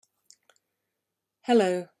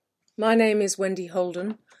Hello, my name is Wendy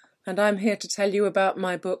Holden, and I'm here to tell you about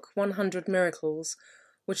my book 100 Miracles,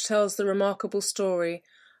 which tells the remarkable story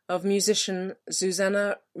of musician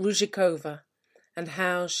Zuzanna Ruzikova and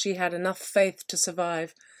how she had enough faith to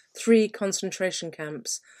survive 3 concentration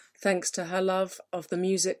camps thanks to her love of the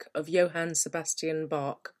music of Johann Sebastian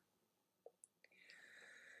Bach.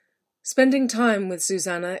 Spending time with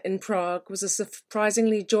Zuzanna in Prague was a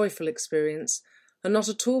surprisingly joyful experience, and not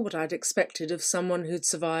at all what I'd expected of someone who'd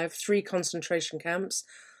survived 3 concentration camps,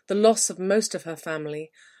 the loss of most of her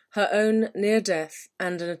family, her own near death,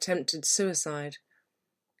 and an attempted suicide.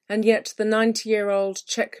 And yet the 90-year-old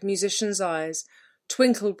Czech musician's eyes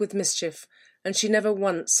twinkled with mischief, and she never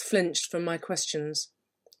once flinched from my questions.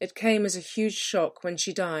 It came as a huge shock when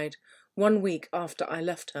she died, 1 week after I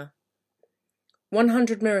left her.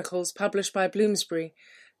 100 Miracles, published by Bloomsbury,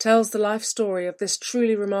 tells the life story of this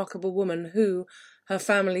truly remarkable woman who, her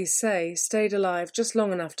family say, stayed alive just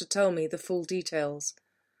long enough to tell me the full details.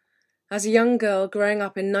 As a young girl growing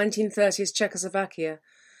up in 1930s Czechoslovakia,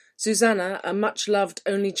 Zuzanna, a much-loved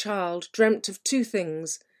only child, dreamt of 2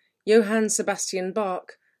 things, Johann Sebastian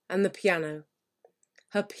Bach and the piano.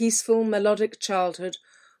 Her peaceful, melodic childhood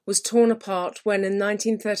was torn apart when in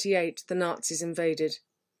 1938 the Nazis invaded.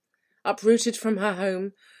 Uprooted from her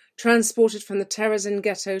home, transported from the Terezin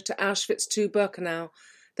ghetto to Auschwitz II-Birkenau,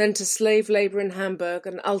 then to slave labour in Hamburg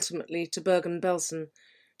and ultimately to Bergen-Belsen,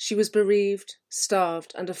 she was bereaved,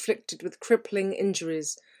 starved and afflicted with crippling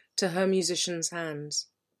injuries to her musician's hands.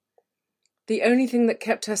 The only thing that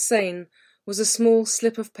kept her sane was a small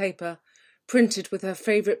slip of paper printed with her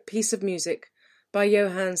favourite piece of music by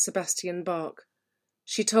Johann Sebastian Bach.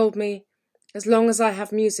 She told me, "As long as I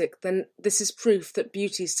have music, then this is proof that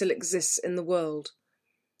beauty still exists in the world."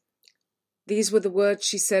 These were the words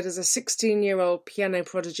she said as a 16-year-old piano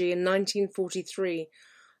prodigy in 1943,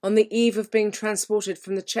 on the eve of being transported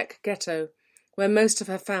from the Czech ghetto, where most of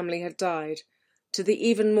her family had died, to the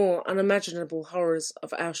even more unimaginable horrors of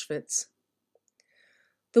Auschwitz.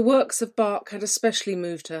 The works of Bach had especially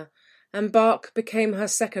moved her, and Bach became her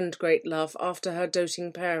second great love after her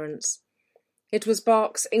doting parents. It was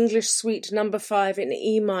Bach's English Suite No. 5 in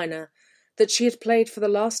E minor that she had played for the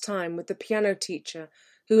last time with the piano teacher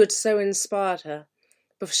who had so inspired her,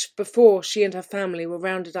 before she and her family were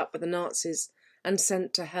rounded up by the Nazis and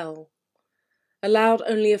sent to hell. Allowed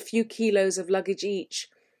only a few kilos of luggage each,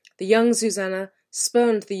 the young Zuzanna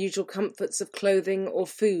spurned the usual comforts of clothing or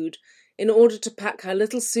food in order to pack her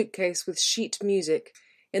little suitcase with sheet music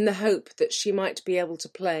in the hope that she might be able to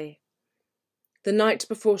play. The night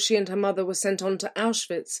before she and her mother were sent on to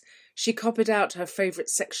Auschwitz, she copied out her favourite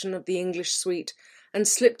section of the English Suite and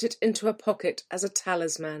slipped it into her pocket as a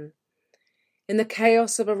talisman. In the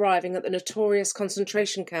chaos of arriving at the notorious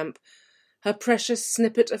concentration camp, her precious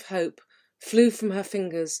snippet of hope flew from her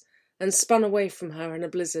fingers and spun away from her in a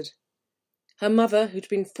blizzard. Her mother, who'd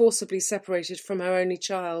been forcibly separated from her only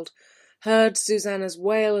child, heard Zuzanna's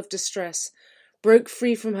wail of distress, broke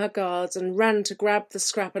free from her guards and ran to grab the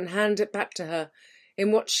scrap and hand it back to her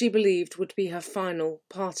in what she believed would be her final,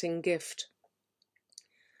 parting gift.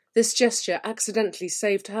 This gesture accidentally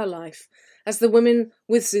saved her life, as the women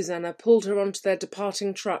with Zuzanna pulled her onto their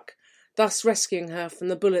departing truck, thus rescuing her from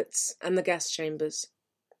the bullets and the gas chambers.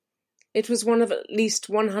 It was one of at least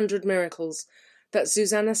 100 miracles that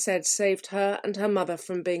Zuzanna said saved her and her mother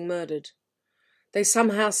from being murdered. They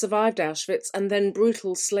somehow survived Auschwitz and then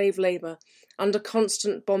brutal slave labour under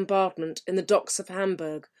constant bombardment in the docks of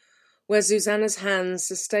Hamburg, where Zuzanna's hands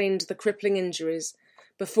sustained the crippling injuries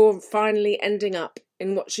before finally ending up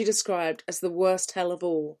in what she described as the worst hell of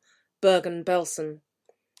all, Bergen-Belsen.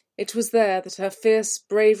 It was there that her fierce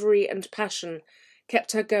bravery and passion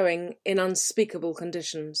kept her going in unspeakable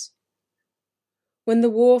conditions. When the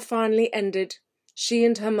war finally ended, she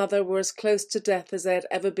and her mother were as close to death as they had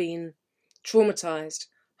ever been, traumatised,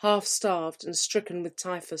 half-starved and stricken with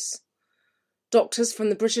typhus. Doctors from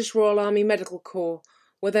the British Royal Army Medical Corps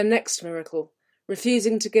were their next miracle,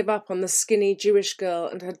 refusing to give up on the skinny Jewish girl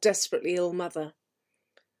and her desperately ill mother.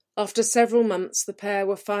 After several months, the pair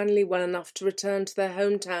were finally well enough to return to their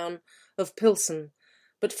hometown of Pilsen,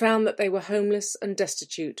 but found that they were homeless and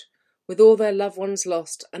destitute, with all their loved ones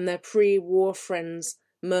lost and their pre-war friends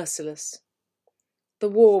merciless. The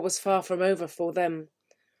war was far from over for them.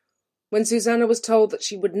 When Zuzanna was told that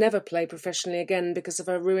she would never play professionally again because of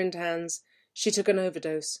her ruined hands, she took an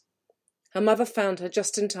overdose. Her mother found her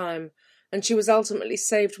just in time, and she was ultimately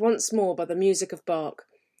saved once more by the music of Bach,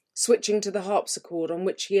 switching to the harpsichord on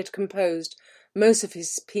which he had composed most of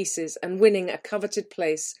his pieces and winning a coveted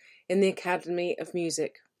place in the Academy of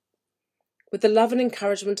Music. With the love and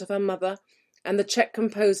encouragement of her mother and the Czech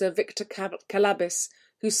composer Victor Kalabis,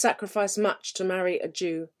 who sacrificed much to marry a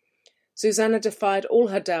Jew. Zuzanna defied all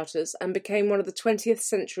her doubters and became one of the 20th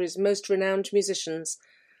century's most renowned musicians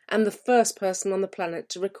and the first person on the planet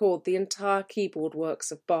to record the entire keyboard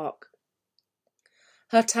works of Bach.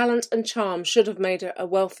 Her talent and charm should have made her a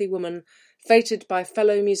wealthy woman, feted by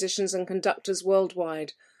fellow musicians and conductors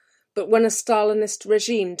worldwide, but when a Stalinist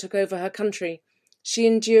regime took over her country, she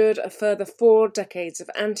endured a further 4 decades of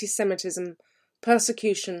anti-Semitism,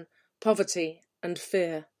 persecution, poverty, and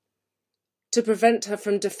fear. To prevent her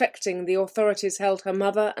from defecting, the authorities held her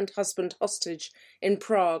mother and husband hostage in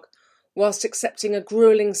Prague, whilst accepting a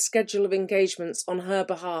gruelling schedule of engagements on her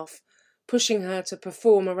behalf, pushing her to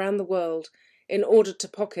perform around the world in order to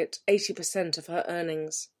pocket 80% of her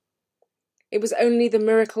earnings. It was only the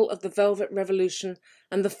miracle of the Velvet Revolution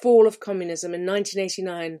and the fall of communism in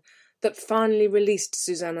 1989 that finally released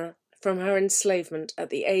Zuzanna from her enslavement at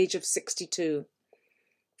the age of 62.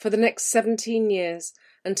 For the next 17 years,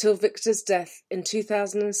 until Victor's death in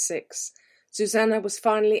 2006, Zuzanna was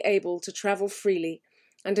finally able to travel freely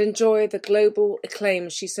and enjoy the global acclaim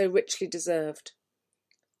she so richly deserved.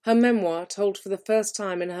 Her memoir, told for the first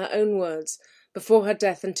time in her own words before her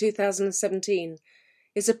death in 2017,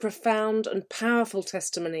 is a profound and powerful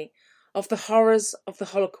testimony of the horrors of the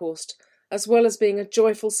Holocaust, as well as being a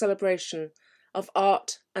joyful celebration of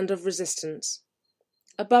art and of resistance.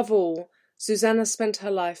 Above all, Zuzanna spent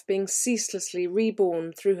her life being ceaselessly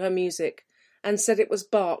reborn through her music, and said it was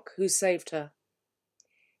Bach who saved her.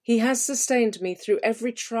 "He has sustained me through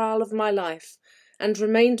every trial of my life, and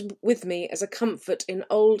remained with me as a comfort in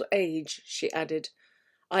old age," she added.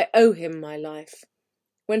 "I owe him my life.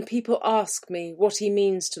 When people ask me what he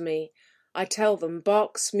means to me, I tell them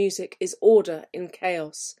Bach's music is order in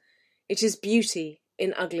chaos. It is beauty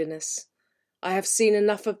in ugliness. I have seen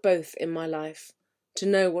enough of both in my life to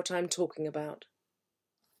know what I'm talking about."